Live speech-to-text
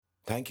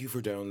Thank you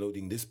for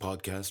downloading this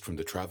podcast from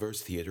the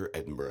Traverse Theatre,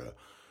 Edinburgh.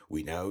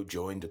 We now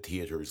join the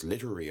theatre's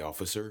literary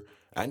officer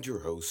and your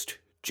host,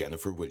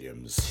 Jennifer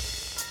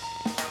Williams.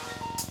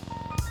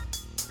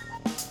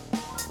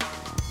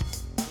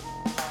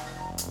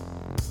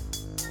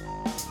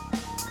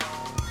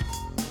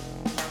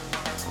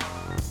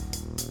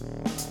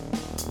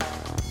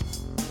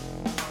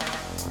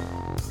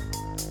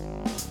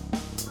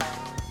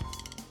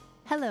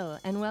 Hello,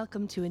 and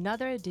welcome to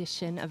another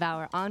edition of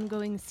our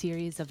ongoing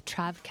series of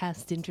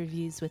Travcast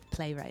interviews with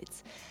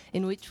playwrights,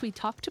 in which we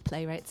talk to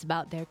playwrights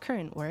about their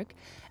current work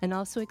and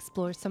also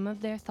explore some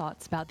of their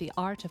thoughts about the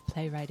art of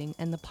playwriting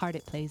and the part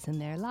it plays in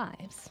their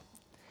lives.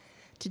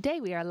 Today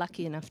we are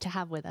lucky enough to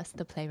have with us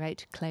the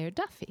playwright Claire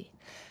Duffy.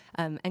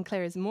 And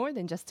Claire is more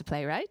than just a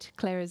playwright.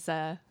 Claire is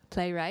a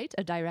playwright,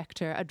 a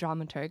director, a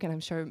dramaturg, and I'm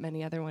sure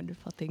many other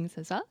wonderful things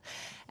as well.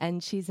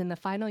 And she's in the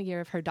final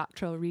year of her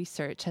doctoral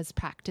research as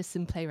practice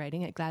in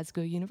playwriting at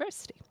Glasgow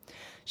University.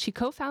 She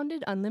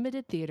co-founded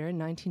Unlimited Theatre in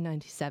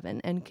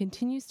 1997 and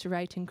continues to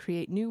write and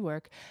create new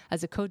work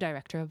as a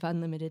co-director of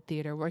Unlimited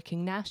Theatre,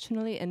 working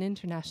nationally and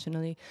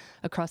internationally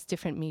across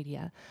different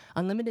media.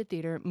 Unlimited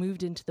Theatre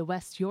moved into the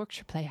West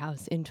Yorkshire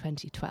Playhouse in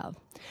 2012.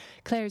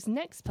 Claire's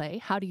next play,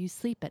 How Do You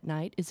Sleep at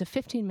Night, is a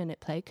 15-minute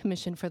play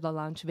commissioned for the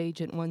launch of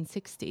Agent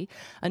 160,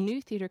 a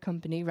new theatre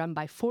company run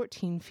by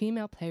 14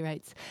 female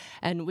playwrights,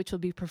 and which will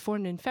be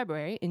performed in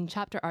February in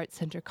Chapter Arts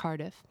Centre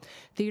Cardiff,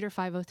 Theatre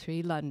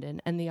 503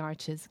 London, and the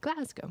Arches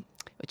Glasgow,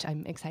 which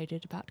I'm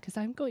excited about because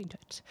I'm going to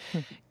it.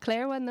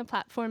 Claire won the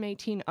Platform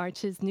 18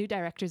 Arches New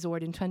Directors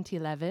Award in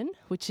 2011,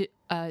 which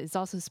is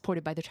also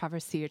supported by the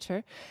Traverse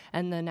Theatre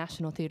and the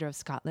National Theatre of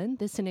Scotland.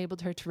 This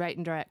enabled her to write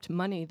and direct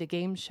Money, the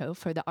game show,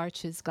 for the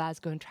Arches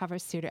Glasgow and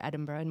Traverse Theatre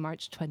Edinburgh in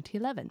March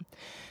 2011.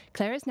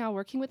 Claire is now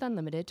working with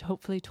Unlimited to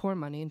hopefully tour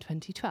Money in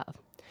 2012.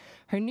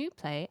 Her new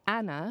play,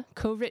 Anna,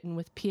 co-written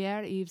with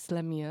Pierre-Yves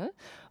Lemieux,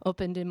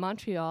 opened in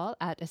Montreal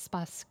at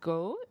Espace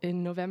Go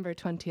in November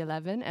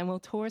 2011 and will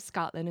tour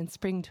Scotland in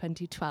spring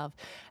 2012,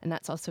 and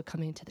that's also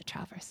coming to the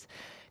Traverse.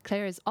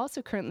 Claire is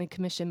also currently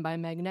commissioned by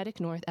Magnetic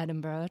North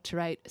Edinburgh to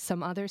write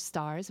Some Other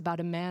Stars about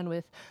a man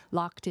with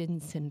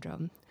locked-in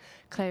syndrome.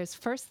 Claire's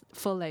first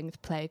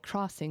full-length play,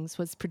 Crossings,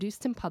 was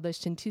produced and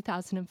published in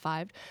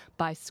 2005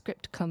 by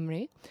Script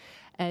Cymru.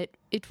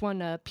 It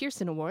won a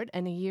Pearson Award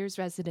and a year's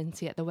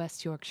residency at the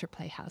West Yorkshire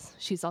Playhouse.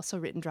 She's also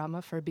written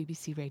drama for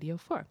BBC Radio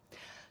 4.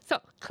 So,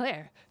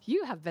 Claire,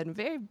 you have been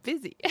very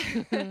busy.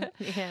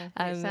 Yeah,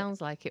 it sounds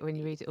like it when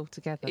you read it all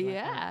together.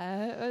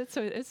 Yeah,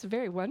 so it's a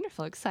very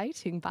wonderful,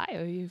 exciting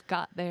bio you've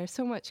got there.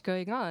 So much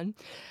going on.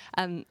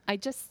 I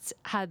just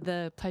had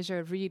the pleasure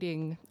of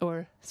reading,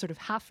 or sort of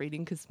half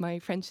reading, because my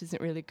French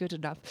isn't really good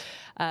enough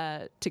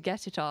to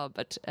get it all,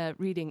 but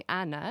reading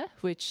Anna,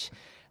 which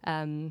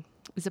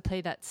is a play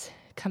that's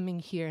coming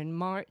here in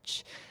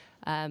March.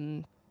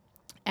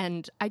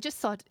 And I just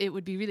thought it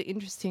would be really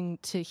interesting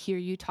to hear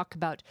you talk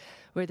about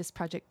where this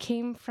project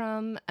came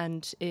from.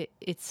 And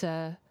it's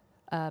a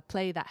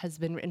play that has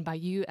been written by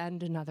you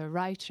and another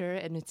writer,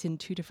 and it's in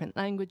 2 different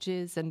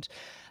languages. And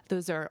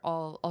those are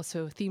all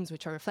also themes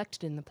which are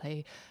reflected in the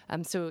play.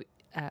 So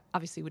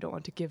obviously we don't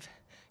want to give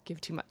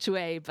too much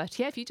away. But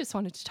yeah, if you just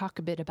wanted to talk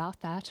a bit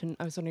about that. And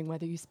I was wondering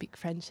whether you speak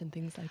French and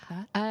things like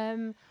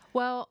that.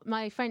 Well,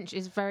 my French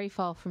is very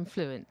far from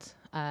fluent.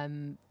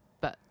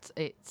 But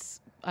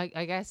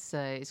I guess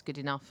it's good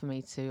enough for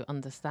me to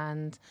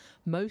understand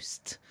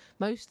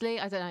mostly.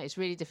 I don't know. It's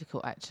really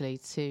difficult actually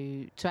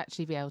to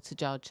actually be able to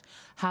judge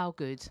how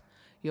good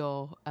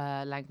your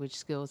language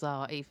skills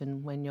are,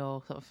 even when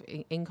you're sort of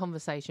in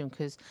conversation,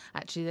 because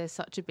actually there's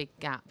such a big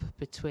gap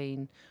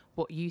between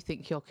what you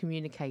think you're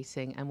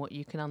communicating and what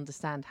you can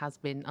understand has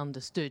been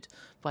understood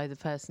by the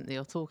person that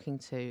you're talking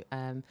to,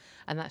 and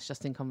that's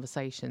just in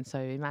conversation. So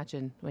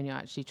imagine when you're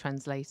actually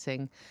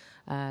translating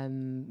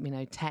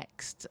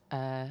text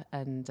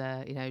and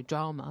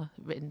drama,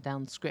 written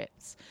down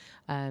scripts.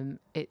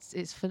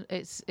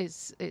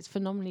 It's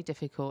phenomenally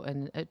difficult,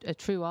 and a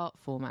true art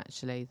form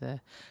actually,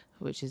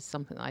 which is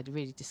something that I'd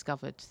really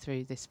discovered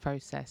through this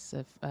process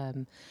of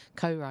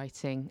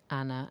co-writing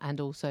Anna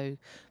and also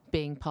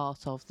being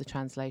part of the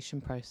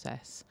translation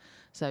process.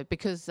 So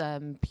because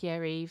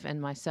Pierre-Yves and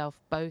myself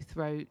both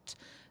wrote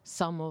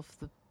some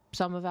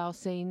of our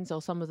scenes,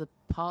 or some of the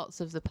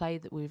parts of the play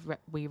that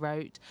we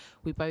wrote,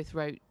 we both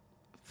wrote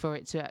for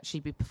it to actually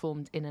be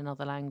performed in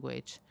another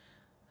language.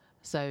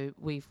 So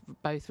we've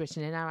both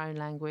written in our own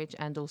language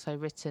and also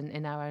written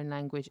in our own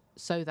language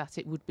so that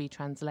it would be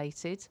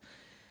translated.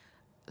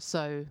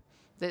 So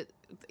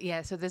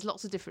there's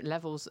lots of different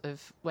levels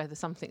of whether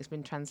something's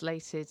been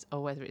translated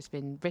or whether it's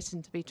been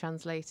written to be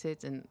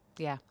translated, and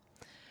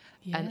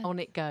and on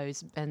it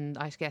goes. And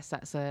I guess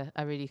that's a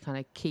really kind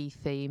of key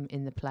theme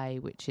in the play,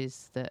 which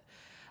is that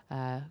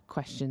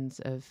questions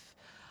of,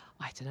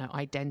 I don't know,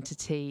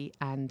 identity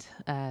and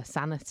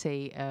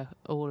sanity are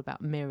all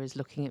about mirrors,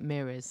 looking at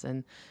mirrors,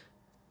 and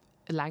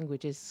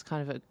language is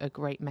kind of a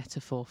great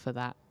metaphor for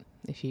that.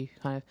 If you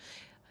kind of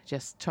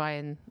just try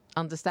and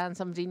understand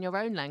somebody in your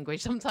own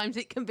language. Sometimes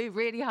it can be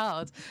really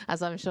hard,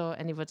 as I'm sure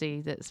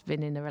anybody that's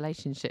been in a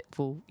relationship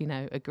will,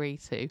 agree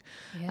to.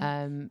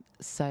 Yeah.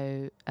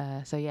 So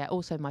yeah,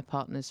 also my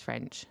partner's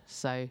French.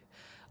 So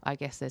I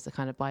guess there's a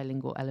kind of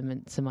bilingual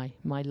element to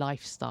my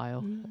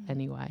lifestyle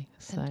anyway.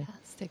 So.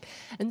 Fantastic.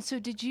 And so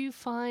did you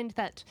find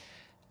that,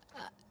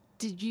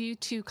 did you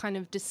two kind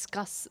of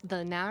discuss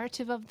the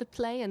narrative of the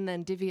play and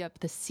then divvy up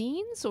the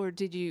scenes, or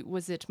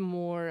was it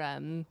more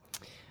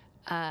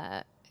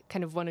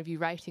kind of one of you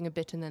writing a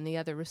bit and then the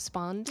other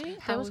responding?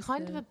 There was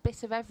kind of a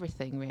bit of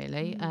everything,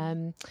 really.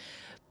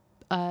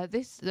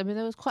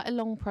 There was quite a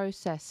long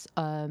process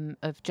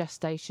of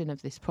gestation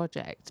of this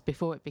project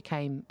before it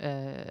became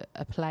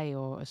a play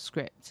or a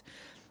script.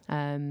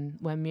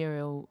 When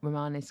Muriel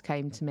Romanis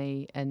came to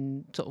me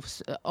and sort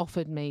of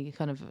offered me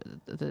kind of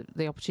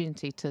the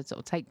opportunity to sort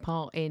of take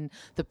part in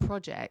the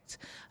project,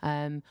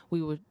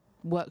 we were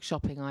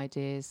workshopping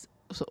ideas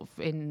sort of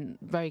in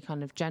very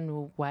kind of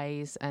general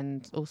ways,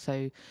 and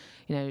also,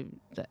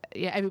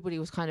 everybody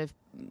was kind of,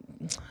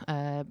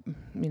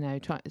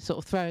 sort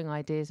of throwing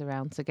ideas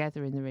around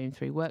together in the room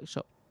through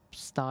workshop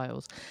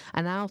styles.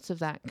 And out of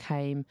that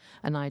came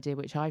an idea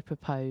which I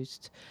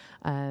proposed,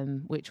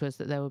 which was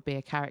that there would be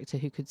a character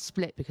who could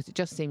split, because it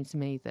just seemed to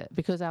me that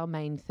because our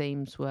main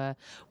themes were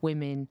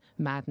women,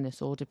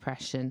 madness or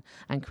depression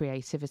and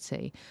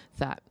creativity,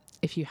 that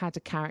if you had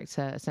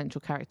a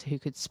central character who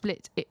could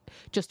split, it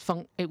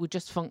would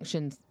just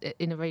function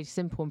in a very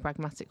simple and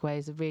pragmatic way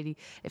as a really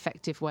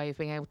effective way of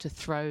being able to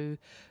throw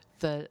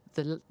the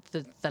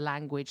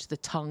language, the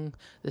tongue,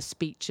 the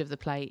speech of the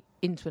play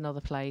into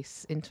another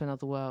place, into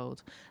another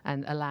world,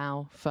 and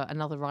allow for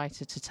another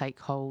writer to take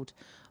hold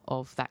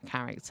of that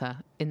character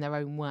in their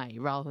own way,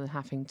 rather than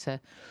having to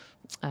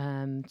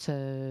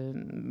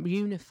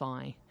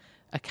unify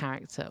a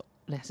character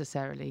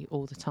necessarily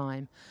all the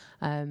time.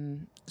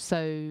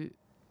 So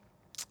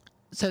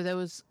there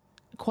was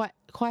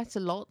quite a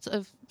lot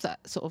of that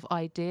sort of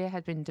idea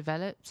had been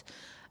developed,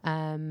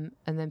 and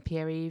then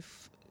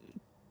Pierre-Yves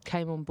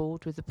came on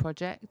board with the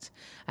project,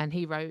 and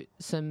he wrote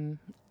some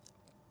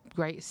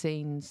great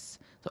scenes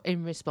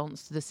in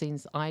response to the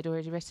scenes that I'd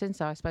already written.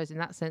 So I suppose in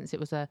that sense it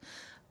was a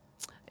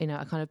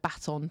kind of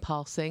baton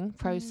passing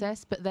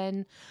process. But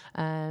then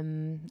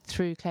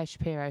through Claire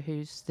Shapiro,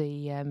 who's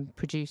the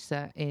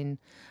producer in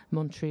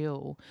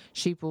Montreal,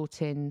 she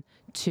brought in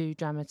two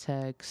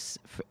dramaturgs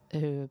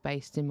who are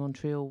based in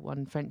Montreal,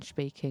 one French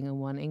speaking and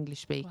one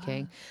English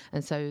speaking. Wow.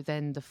 And so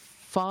then the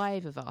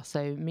five of us,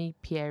 so me,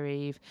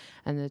 Pierre-Yves,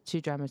 and the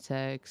two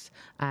dramaturgs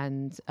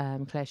and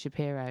Claire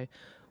Shapiro,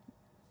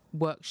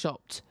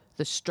 workshopped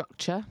the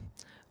structure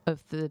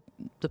of the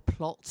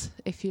plot,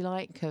 if you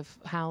like, of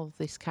how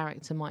this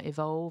character might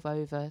evolve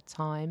over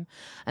time.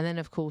 And then,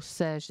 of course,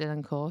 Serge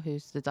Delancourt,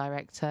 who's the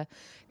director,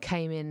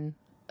 came in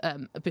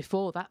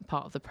before that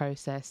part of the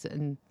process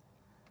and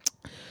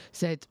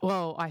said,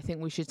 well, I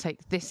think we should take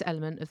this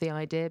element of the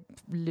idea,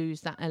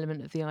 lose that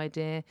element of the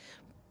idea,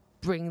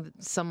 bring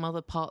some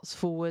other parts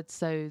forward.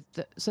 So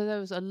there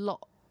was a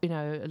lot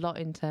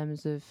in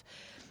terms of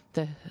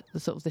the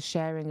sort of the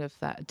sharing of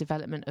that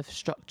development of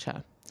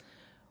structure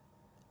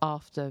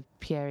after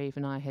Pierre-Yves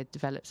and I had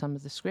developed some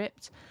of the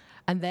script.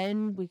 And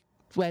then we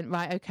went,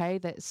 right, okay,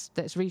 let's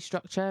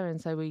restructure.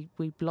 And so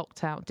we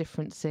blocked out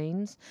different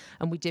scenes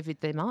and we divvied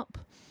them up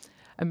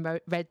and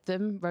read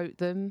them, wrote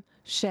them,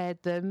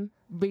 shared them,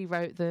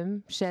 rewrote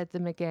them, shared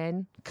them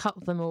again,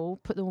 cut them all,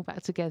 put them all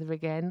back together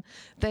again,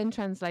 then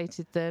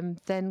translated them,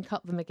 then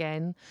cut them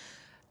again.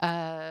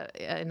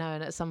 And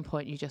at some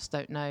point you just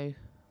don't know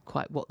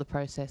quite what the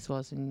process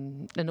was,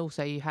 and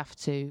also you have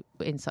to,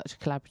 in such a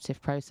collaborative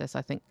process,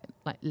 I think,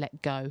 like,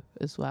 let go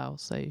as well,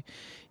 so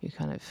you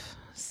kind of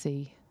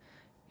say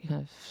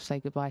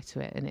goodbye to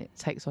it and it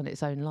takes on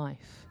its own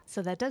life.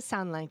 So that does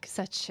sound like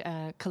such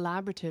a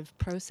collaborative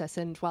process,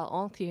 and while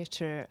all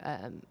theatre,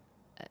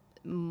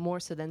 more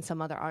so than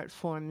some other art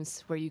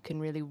forms where you can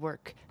really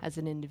work as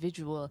an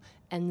individual,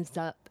 ends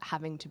up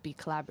having to be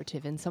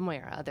collaborative in some way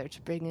or other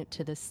to bring it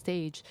to the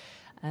stage.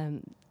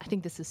 I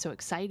think this is so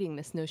exciting,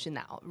 this notion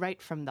that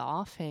right from the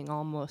offing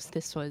almost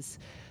this was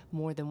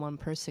more than one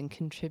person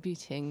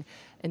contributing.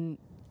 And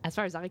as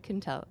far as I can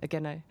tell,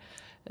 again,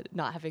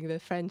 not having the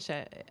French,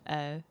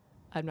 I'm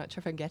not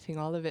sure if I'm getting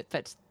all of it,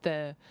 but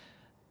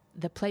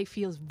the play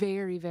feels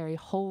very, very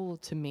whole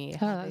to me.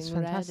 Oh, that's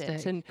fantastic. Read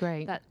it. And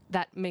great.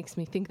 That makes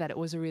me think that it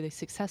was a really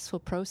successful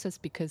process,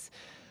 because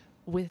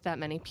with that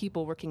many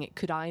people working, it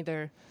could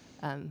either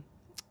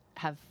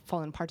have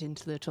fallen apart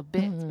into little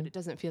bits, but it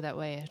doesn't feel that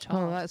way at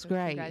all. Oh, that's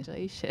great.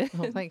 Congratulations.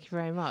 Oh, thank you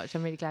very much.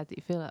 I'm really glad that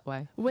you feel that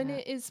way. When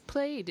it is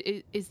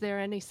played, is there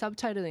any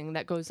subtitling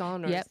that goes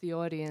on, or is the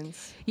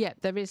audience? Yeah,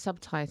 there is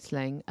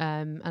subtitling,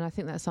 and I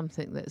think that's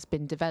something that's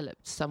been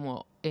developed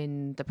somewhat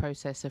in the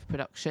process of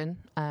production.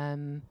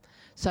 And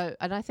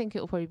I think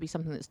it will probably be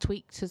something that's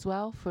tweaked as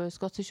well for a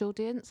Scottish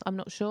audience. I'm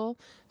not sure,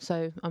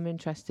 so I'm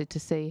interested to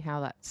see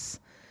how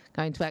that's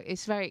going to work.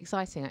 It's very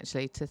exciting,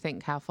 actually, to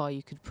think how far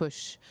you could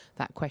push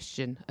that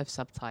question of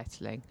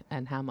subtitling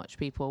and how much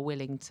people are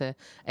willing to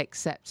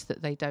accept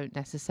that they don't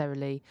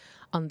necessarily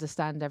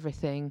understand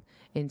everything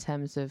in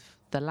terms of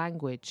the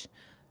language,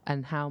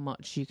 and how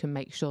much you can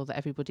make sure that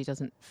everybody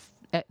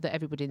that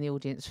everybody in the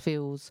audience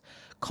feels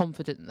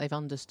confident that they've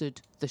understood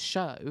the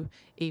show,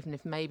 even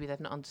if maybe they've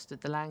not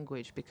understood the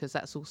language, because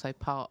that's also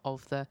part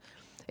of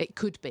it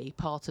could be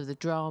part of the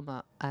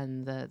drama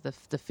and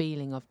the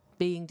feeling of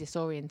being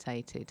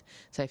disorientated.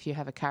 So if you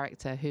have a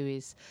character who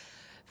is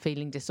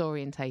feeling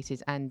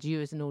disorientated and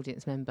you as an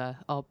audience member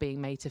are being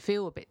made to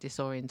feel a bit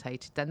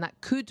disorientated, then that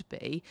could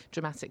be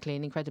dramatically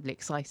an incredibly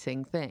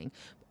exciting thing.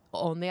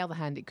 On the other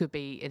hand, it could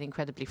be an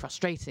incredibly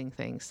frustrating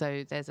thing.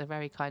 So there's a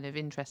very kind of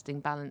interesting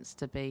balance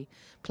to be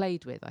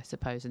played with, I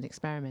suppose, and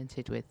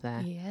experimented with there.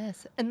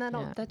 Yes, and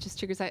that just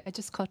triggers. I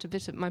just caught a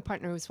bit of. My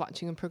partner was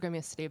watching a program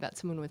yesterday about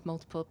someone with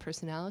multiple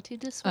personality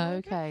disorder. Oh,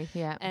 okay,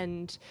 yeah.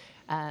 And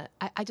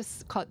I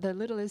just caught the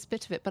littlest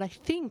bit of it, but I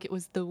think it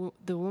was the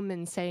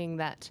woman saying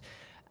that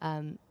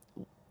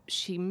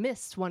she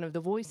missed one of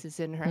the voices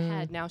in her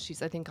head. Now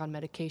she's, I think, on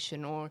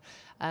medication or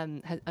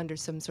under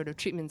some sort of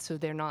treatment, so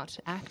they're not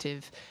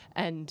active.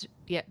 And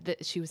yet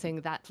she was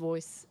saying that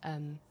voice,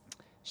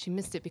 she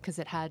missed it because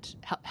it had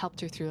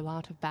helped her through a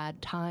lot of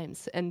bad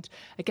times. And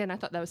again, I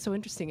thought that was so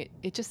interesting.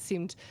 It just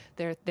seemed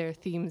there are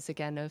themes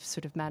again of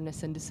sort of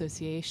madness and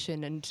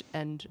dissociation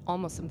and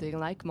almost something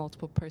like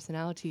multiple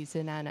personalities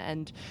in Anna.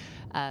 And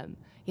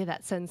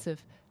that sense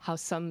of how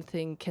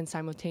something can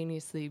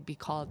simultaneously be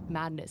called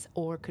madness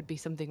or could be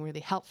something really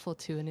helpful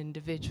to an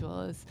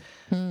individual is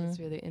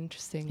really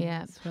interesting.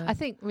 Yeah, well. I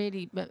think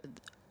really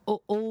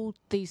all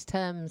these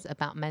terms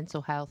about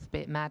mental health, be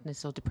it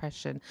madness or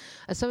depression,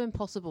 are so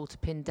impossible to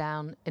pin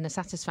down in a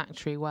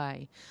satisfactory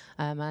way.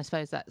 And I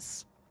suppose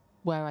that's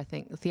where I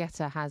think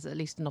theatre has at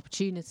least an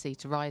opportunity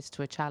to rise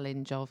to a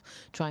challenge of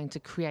trying to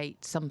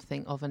create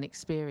something of an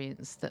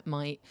experience that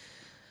might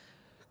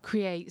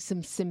create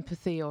some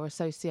sympathy or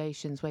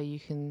associations where you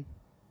can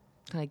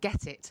kind of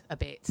get it a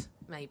bit,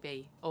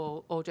 maybe,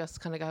 or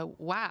just kind of go,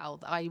 wow,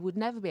 I would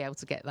never be able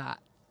to get that.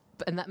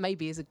 And that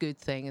maybe is a good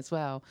thing as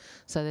well.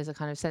 So there's a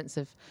kind of sense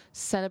of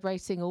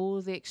celebrating all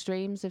the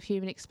extremes of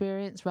human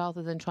experience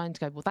rather than trying to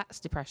go, well, that's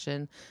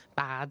depression,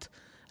 bad,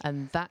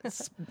 and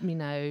that's,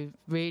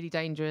 really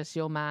dangerous,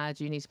 you're mad,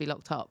 you need to be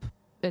locked up.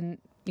 And,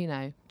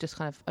 just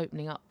kind of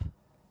opening up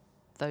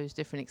those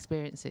different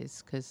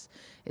experiences because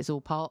it's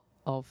all part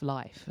of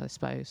life, I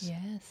suppose.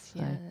 Yes,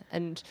 yeah.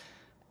 And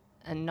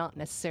not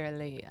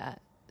necessarily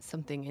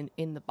something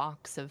in the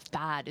box of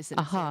bad isn't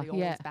necessarily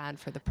always bad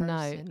for the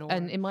person. No,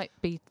 and it might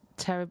be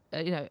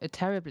a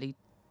terribly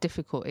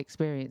difficult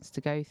experience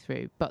to go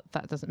through, but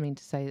that doesn't mean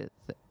to say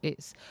that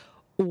it's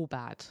all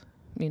bad.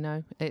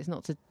 It's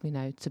not to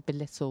to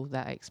belittle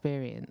that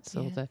experience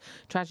or the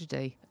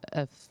tragedy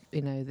of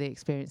the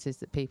experiences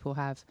that people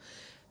have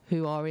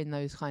who are in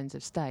those kinds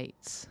of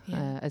states.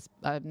 As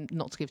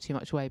not to give too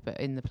much away, but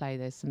in the play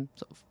there's some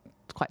sort of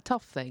quite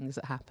tough things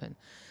that happen.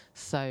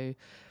 So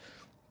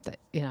that,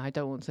 I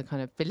don't want to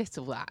kind of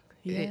belittle that.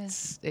 Yeah.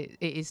 It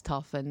is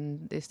tough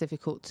and it's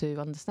difficult to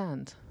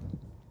understand.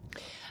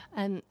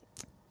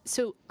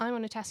 So I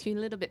wanted to ask you a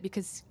little bit,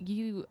 because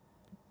you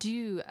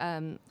do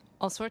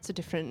all sorts of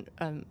different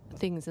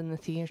things in the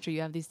theatre.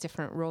 You have these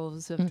different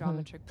roles of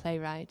dramaturg,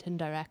 playwright and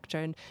director,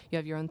 and you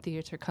have your own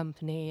theatre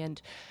company.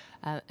 And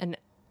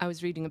I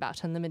was reading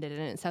about Unlimited,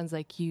 and it sounds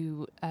like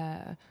you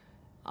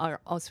are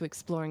also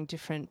exploring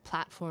different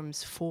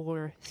platforms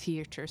for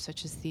theatre,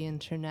 such as the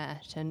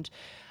internet. And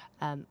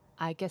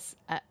I guess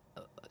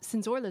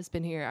since Orla's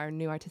been here, our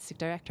new artistic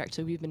director,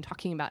 actually, we've been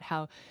talking about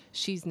how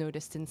she's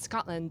noticed in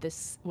Scotland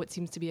what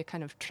seems to be a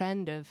kind of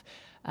trend of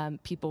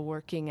people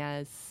working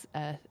as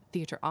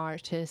theatre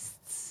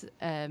artists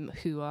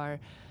who are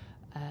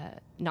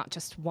not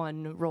just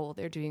one role.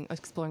 They're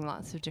exploring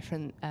lots of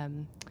different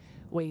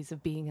ways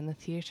of being in the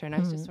theatre. And I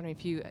was just wondering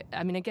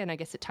if again, I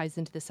guess it ties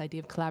into this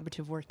idea of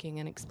collaborative working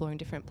and exploring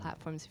different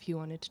platforms, if you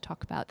wanted to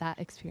talk about that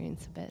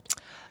experience a bit.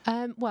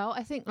 Well,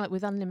 I think like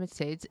with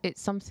Unlimited,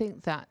 it's something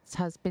that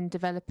has been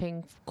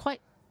developing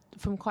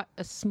from quite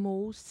a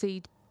small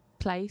seed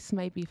place,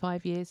 maybe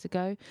 5 years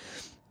ago,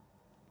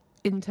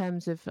 in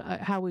terms of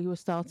how we were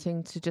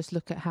starting to just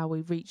look at how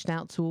we reached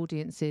out to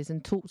audiences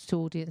and talked to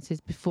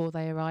audiences before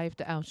they arrived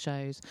at our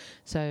shows.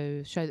 So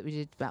a show that we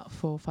did about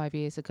 4 or 5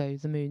 years ago,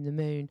 The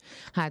Moon,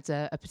 had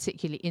a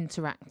particularly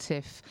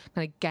interactive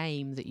kind of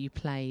game that you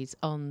played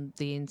on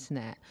the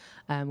internet,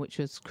 which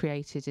was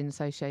created in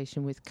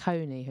association with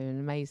Coney, who are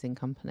an amazing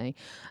company.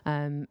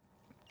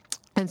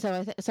 And so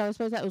I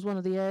suppose that was one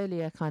of the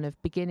earlier kind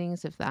of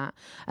beginnings of that.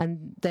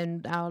 And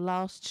then our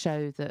last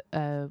show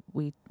that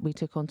we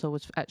took on tour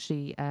was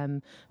actually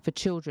for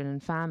children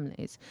and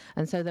families.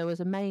 And so there was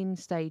a main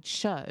stage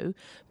show,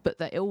 but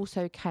that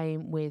also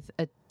came with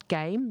a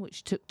game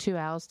which took 2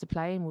 hours to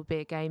play, and would be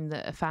a game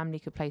that a family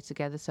could play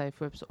together. So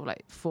for sort of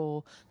like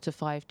 4 to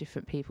 5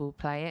 different people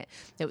play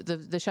it.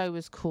 The show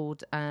was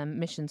called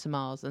Mission to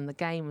Mars, and the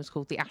game was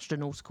called the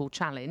Astronautical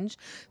Challenge.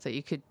 So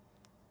you could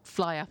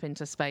fly up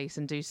into space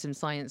and do some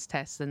science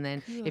tests, and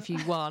then if you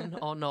won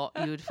or not,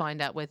 you would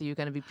find out whether you're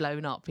going to be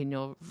blown up in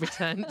your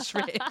return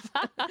trip.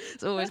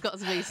 It's always got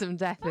to be some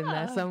death in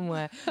there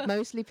somewhere.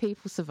 Mostly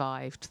people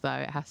survived, though,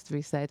 it has to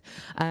be said.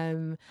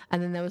 And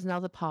then there was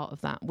another part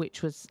of that,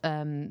 which was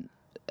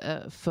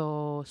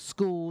for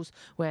schools,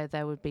 where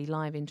there would be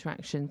live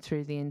interaction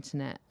through the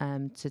internet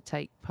to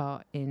take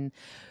part in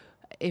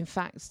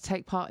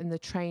the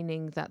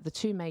training that the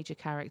two major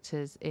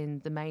characters in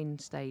the main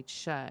stage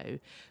show.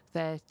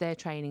 Their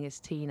training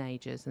as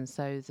teenagers, and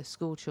so the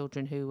school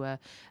children who were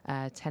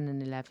 10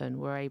 and 11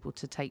 were able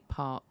to take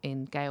part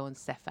in Gail and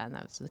Stefan,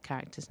 that was the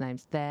characters'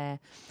 names, their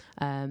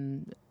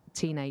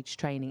teenage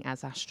training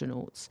as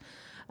astronauts.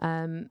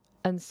 And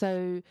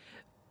so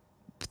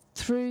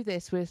through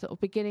this, we're sort of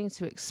beginning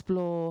to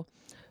explore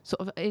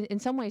sort of in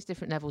some ways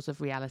different levels of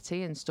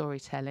reality and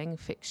storytelling,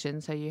 fiction.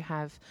 So you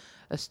have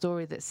a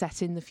story that's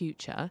set in the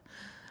future,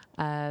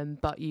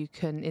 but you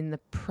can, in the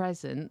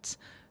present,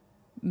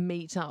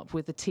 meet up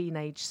with the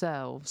teenage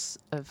selves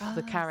of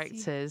the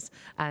characters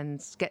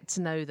and get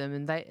to know them.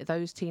 And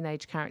those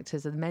teenage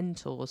characters are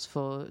mentors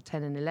for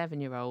 10 and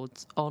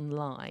 11-year-olds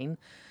online.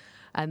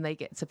 And they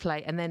get to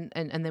play, and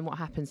then what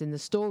happens in the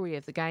story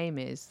of the game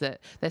is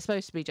that they're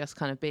supposed to be just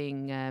kind of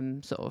being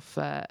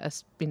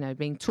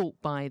being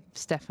taught by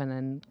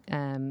Stefan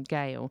and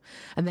Gail,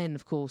 and then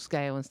of course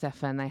Gail and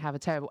Stefan, they have a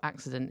terrible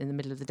accident in the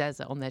middle of the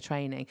desert on their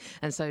training,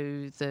 and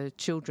so the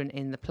children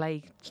in the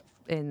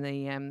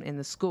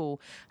school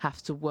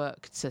have to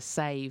work to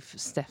save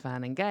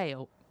Stefan and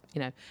Gail,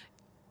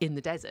 in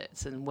the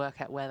deserts, and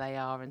work out where they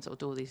are and sort of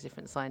do all these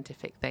different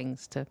scientific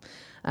things to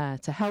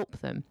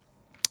help them.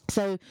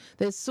 So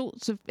there's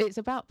it's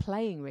about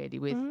playing really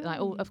with,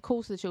 of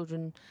course the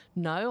children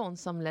know on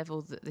some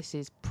level that this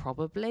is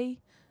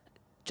probably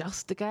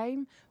just a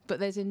game, but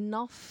there's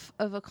enough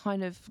of a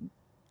kind of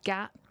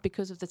gap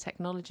because of the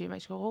technology. It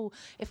makes you go,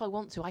 if I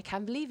want to, I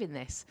can believe in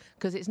this,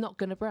 because it's not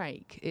going to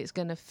break. It's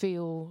going to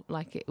feel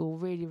like it will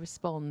really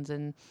respond,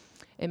 and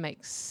it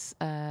makes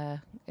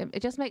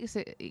it just makes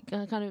it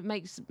kind of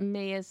makes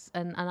me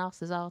and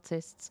us as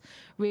artists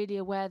really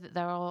aware that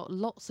there are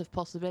lots of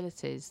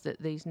possibilities,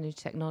 that these new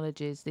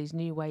technologies, these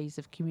new ways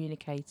of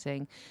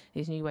communicating,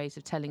 these new ways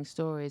of telling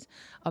stories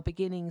are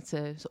beginning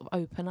to sort of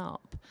open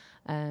up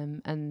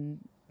and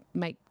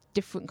make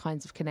different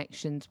kinds of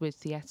connections with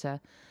theatre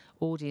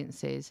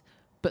audiences,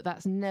 but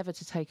that's never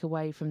to take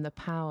away from the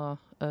power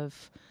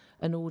of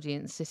an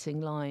audience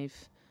sitting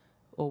live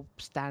or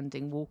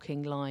standing,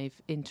 walking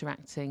live,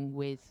 interacting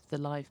with the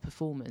live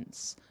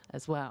performance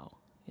as well.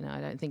 I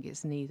don't think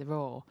it's an either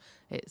or.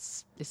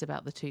 It's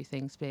about the two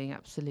things being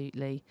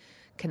absolutely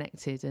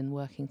connected and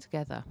working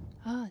together.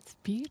 Oh, it's a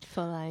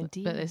beautiful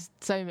idea. But there's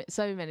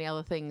so many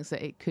other things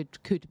that it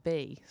could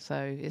be.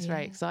 So it's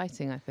very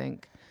exciting, I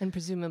think. And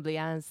presumably,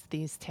 as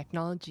these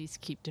technologies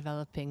keep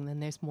developing,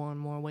 then there's more and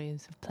more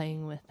ways of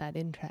playing with that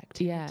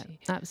interactivity. Yeah,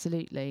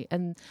 absolutely.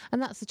 And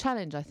that's the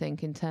challenge, I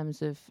think, in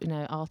terms of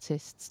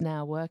artists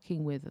now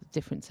working with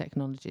different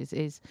technologies,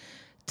 is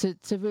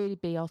to really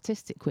be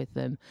artistic with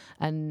them,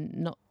 and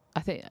not. I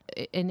think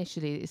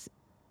initially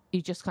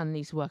you just kind of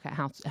need to work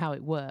out how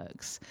it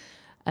works,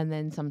 and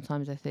then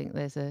sometimes I think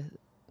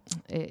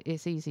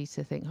it's easy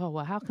to think,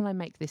 how can I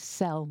make this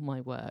sell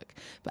my work?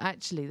 But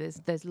actually,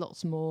 there's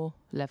lots more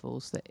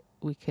levels that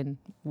we can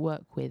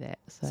work with it.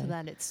 So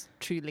that it's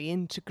truly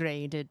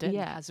integrated and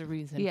has a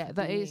reason. Yeah, for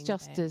that being it's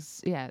just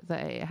there.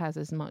 that it has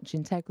as much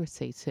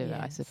integrity to it,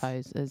 I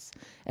suppose, as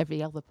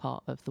every other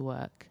part of the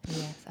work.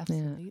 Yes,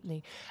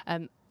 absolutely.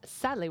 Yeah.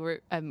 Sadly,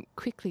 we're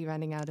quickly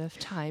running out of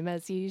time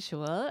as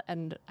usual,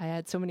 and I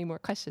had so many more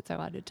questions I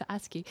wanted to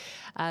ask you.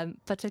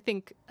 But I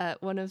think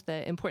one of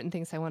the important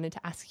things I wanted to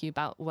ask you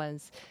about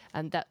was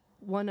that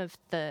one of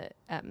the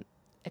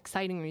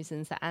exciting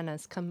reasons that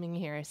Anna's coming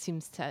here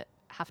seems to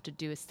have to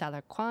do with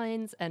Stellar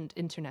Quines and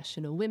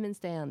International Women's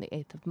Day on the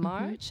 8th of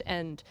March,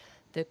 and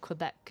the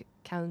Quebec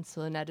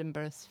Council in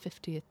Edinburgh's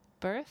 50th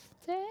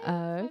birthday.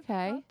 Oh,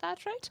 okay. Got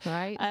that right?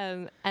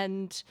 Right.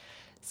 And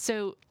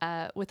so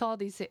with all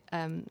these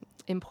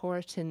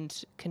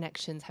important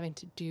connections having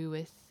to do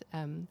with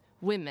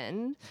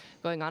women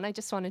going on, I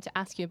just wanted to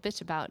ask you a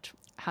bit about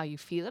how you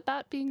feel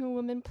about being a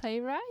woman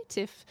playwright,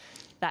 if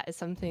that is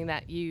something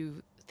that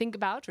you think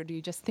about, or do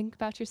you just think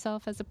about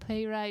yourself as a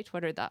playwright?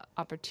 What are the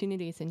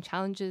opportunities and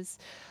challenges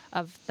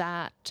of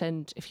that?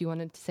 And if you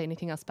wanted to say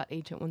anything else about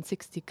Agent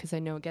 160, because I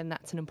know, again,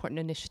 that's an important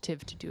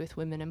initiative to do with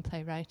women in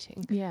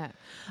playwriting. Yeah.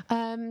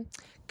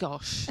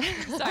 Gosh.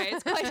 Sorry,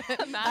 it's quite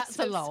a massive That's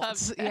a lot.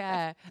 subject.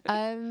 Yeah.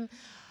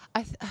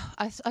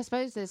 I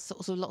suppose there's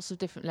sort of lots of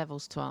different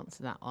levels to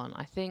answer that on.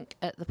 I think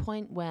at the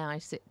point where I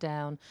sit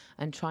down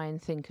and try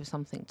and think of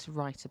something to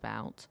write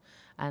about,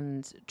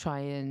 and try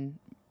and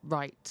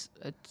write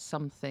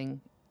something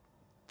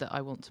that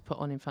I want to put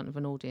on in front of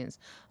an audience,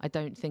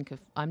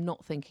 I'm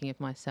not thinking of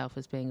myself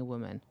as being a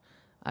woman.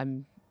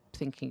 I'm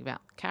thinking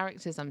about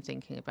characters, I'm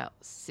thinking about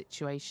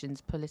situations,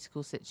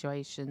 political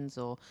situations,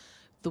 or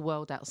the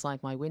world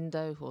outside my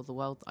window, or the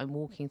world I'm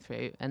walking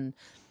through, and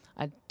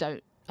I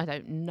don't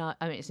don't know.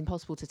 I mean, it's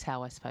impossible to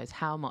tell, I suppose,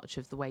 how much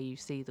of the way you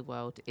see the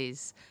world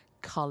is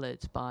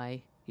coloured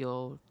by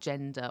your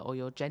gender or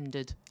your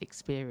gendered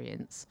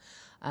experience.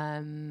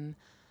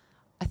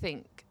 I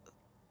think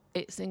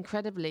it's an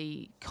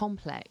incredibly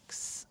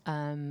complex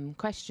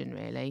question,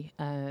 really,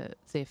 the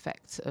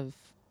effect of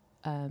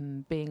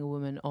being a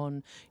woman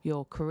on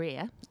your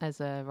career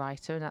as a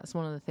writer. And that's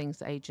one of the things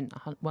that Agent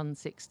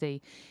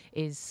 160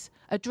 is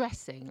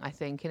addressing, I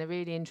think, in a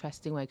really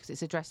interesting way, because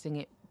it's addressing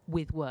it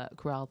with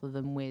work rather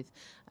than with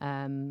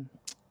an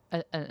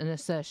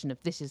assertion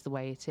of this is the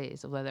way it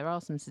is. Although there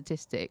are some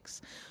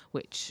statistics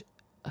which,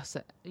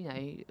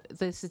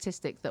 the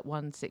statistic that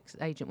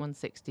Agent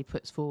 160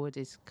 puts forward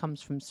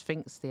comes from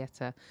Sphinx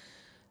Theatre,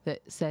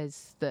 that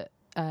says that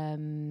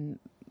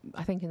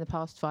I think in the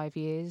past 5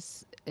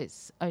 years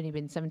it's only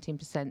been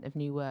 17% of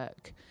new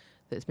work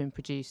that's been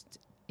produced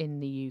in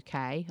the UK.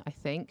 I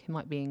think it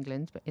might be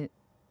England, but it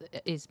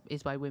is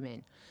by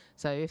women.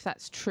 So if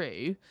that's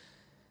true,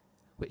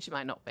 which it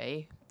might not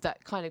be,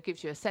 that kind of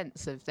gives you a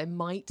sense of there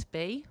might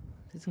be,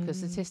 because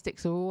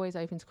statistics are always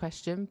open to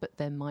question, but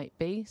there might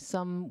be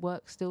some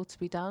work still to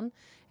be done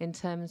in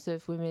terms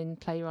of women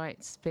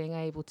playwrights being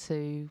able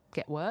to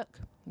get work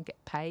and get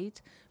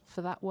paid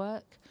for that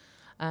work.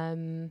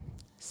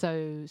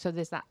 So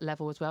there's that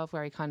level as well,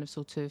 very kind of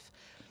sort of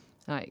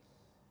like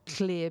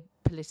clear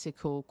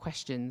political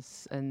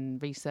questions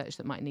and research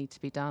that might need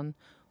to be done,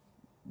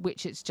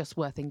 which it's just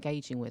worth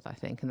engaging with, I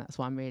think. And that's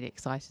why I'm really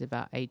excited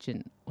about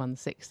Agent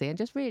 160, and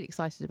just really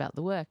excited about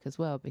the work as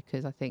well,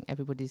 because I think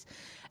everybody's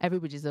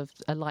of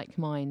a like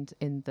mind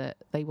in that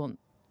they want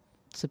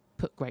to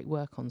put great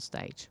work on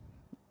stage,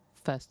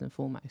 first and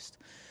foremost.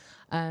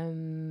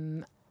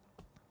 In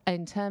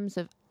terms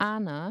of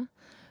Anna,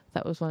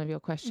 that was one of your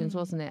questions,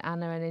 wasn't it?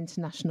 Anna and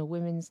International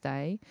Women's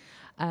Day.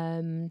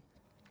 I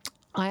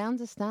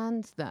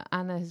understand that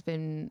Anna has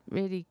been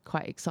really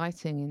quite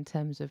exciting in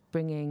terms of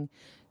bringing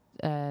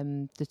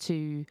the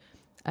two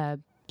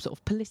sort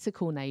of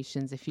political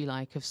nations, if you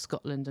like, of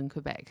Scotland and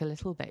Quebec a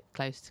little bit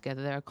close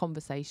together. There are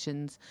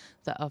conversations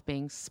that are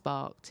being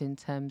sparked in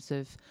terms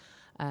of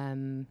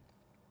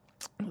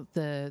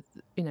the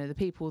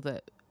people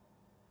that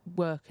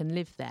work and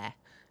live there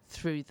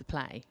through the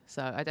play.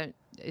 So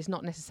it's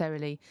not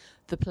necessarily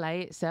the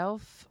play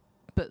itself,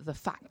 but the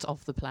fact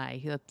of the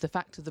play, the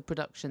fact of the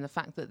production, the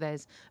fact that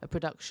there's a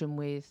production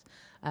with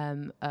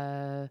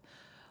half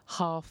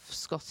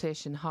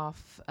Scottish and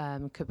half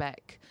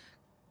Quebec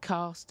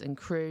cast and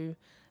crew,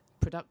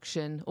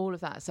 production, all of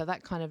that. So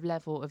that kind of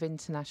level of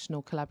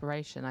international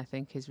collaboration, I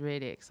think, is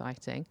really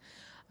exciting.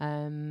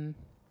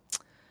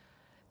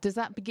 Does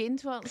that begin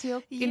to answer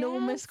your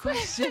enormous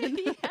question?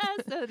 Yes,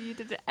 no, you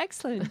did an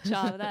excellent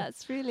job.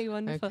 That's really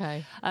wonderful.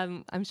 Okay.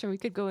 I'm sure we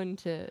could go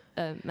into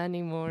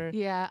many more.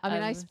 Yeah, I mean,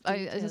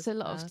 there's a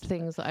lot of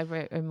things that I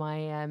wrote in my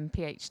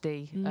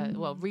PhD,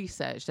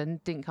 researched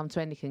and didn't come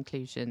to any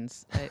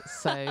conclusions.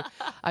 So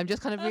I'm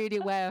just kind of really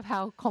aware of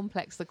how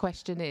complex the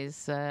question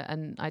is,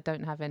 and I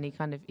don't have any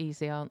kind of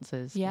easy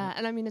answers. Yeah,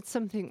 and I mean, it's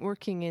something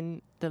working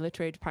in the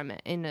literary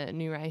department in a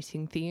new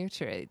writing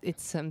theatre.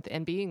 It's something,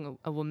 and being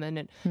a woman,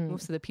 and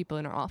most of the people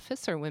in our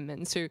office are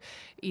women. So,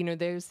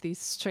 there's these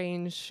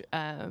strange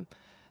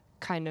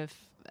kind of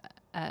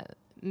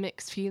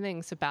mixed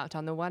feelings about,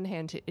 on the one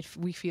hand, if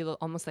we feel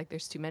almost like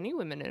there's too many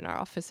women in our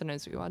office, and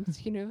as we want,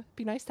 it'd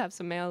be nice to have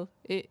some male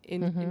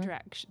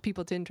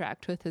people to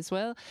interact with as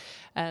well.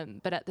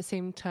 But at the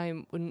same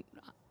time, when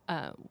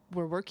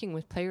we're working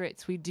with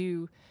playwrights, we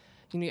do,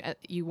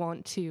 you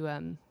want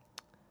to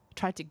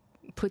try to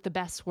put the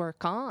best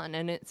work on,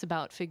 and it's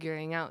about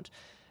figuring out,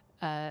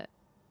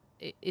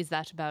 is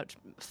that about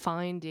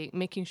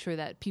making sure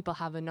that people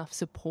have enough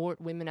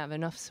support, women have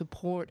enough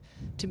support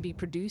to be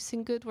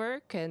producing good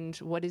work, and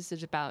what is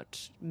it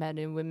about men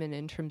and women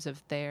in terms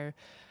of their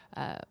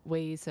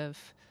ways of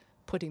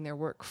putting their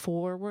work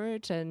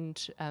forward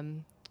and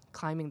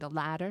climbing the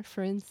ladder,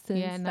 for instance.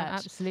 Yeah, no,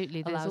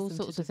 absolutely. There's all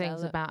sorts of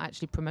things about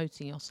actually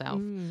promoting yourself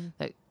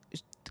that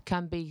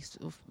can be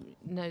sort of,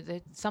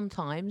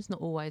 sometimes,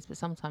 not always, but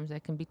sometimes there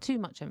can be too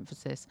much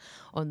emphasis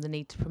on the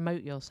need to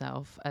promote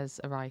yourself as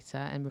a writer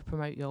and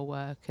promote your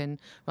work, and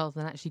rather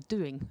than actually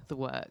doing the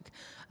work.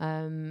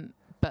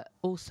 But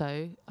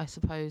also, I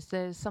suppose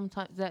there's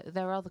sometimes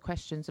there are other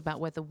questions about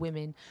whether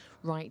women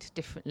write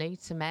differently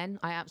to men.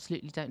 I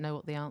absolutely don't know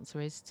what the answer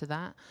is to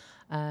that.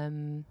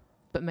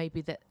 But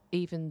maybe that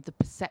even the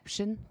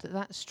perception that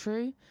that's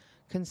true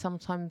can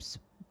sometimes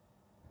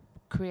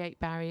create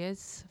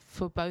barriers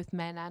for both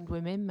men and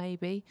women,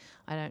 maybe.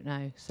 I don't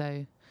know.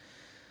 So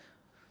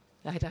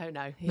I don't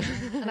know. Yeah.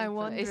 And I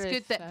wonder it's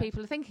good that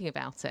people are thinking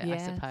about it,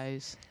 yes. I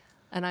suppose.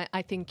 And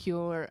I think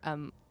you're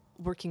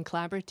working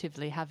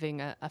collaboratively,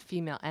 having a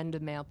female and a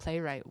male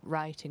playwright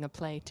writing a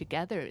play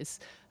together is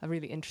a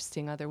really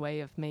interesting other way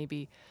of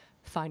maybe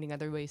finding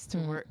other ways to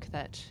work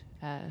that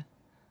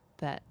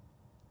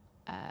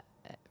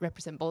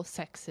represent both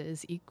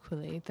sexes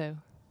equally, though,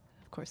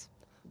 of course,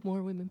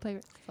 more women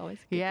playwrights. It's always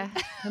good. Yeah,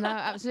 no,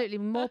 absolutely.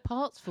 More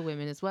parts for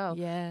women as well.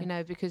 Yeah. You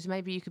know, because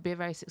maybe you could be a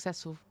very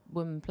successful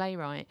woman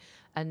playwright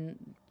and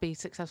be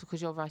successful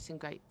because you're writing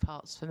great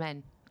parts for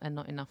men and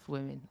not enough for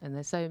women. And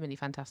there's so many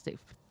fantastic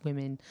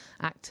women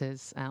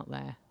actors out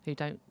there who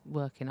don't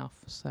work enough.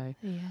 So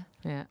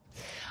yeah.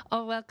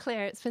 Oh well,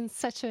 Claire, it's been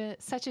such a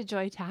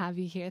joy to have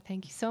you here.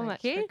 Thank you so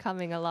much for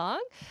coming along,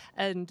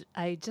 and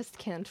I just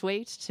can't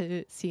wait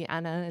to see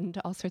Anna and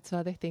all sorts of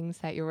other things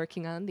that you're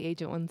working on, the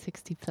Agent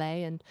 160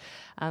 play, and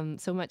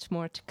so much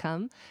more to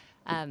come.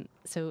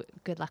 So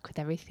good luck with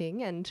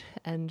everything, and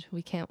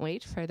we can't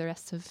wait for the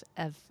rest of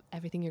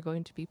everything you're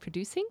going to be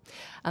producing.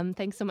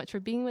 Thanks so much for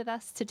being with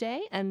us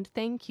today, and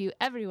thank you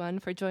everyone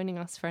for joining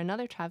us for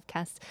another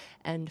Travcast,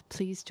 and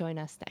please join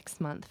us next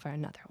month for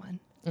another one.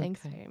 Thanks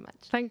very much.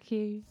 Thank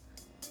you.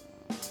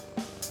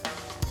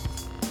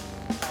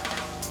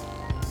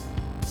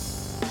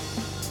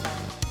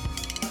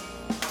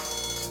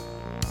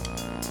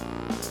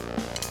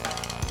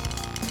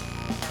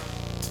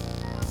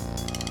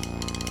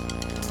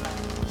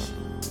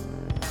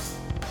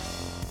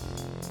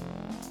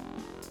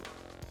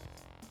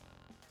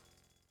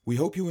 We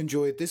hope you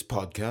enjoyed this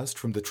podcast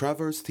from the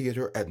Travers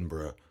Theatre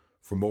Edinburgh.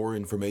 For more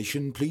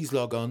information, please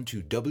log on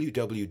to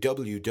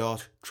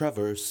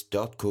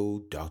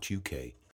www.travers.co.uk.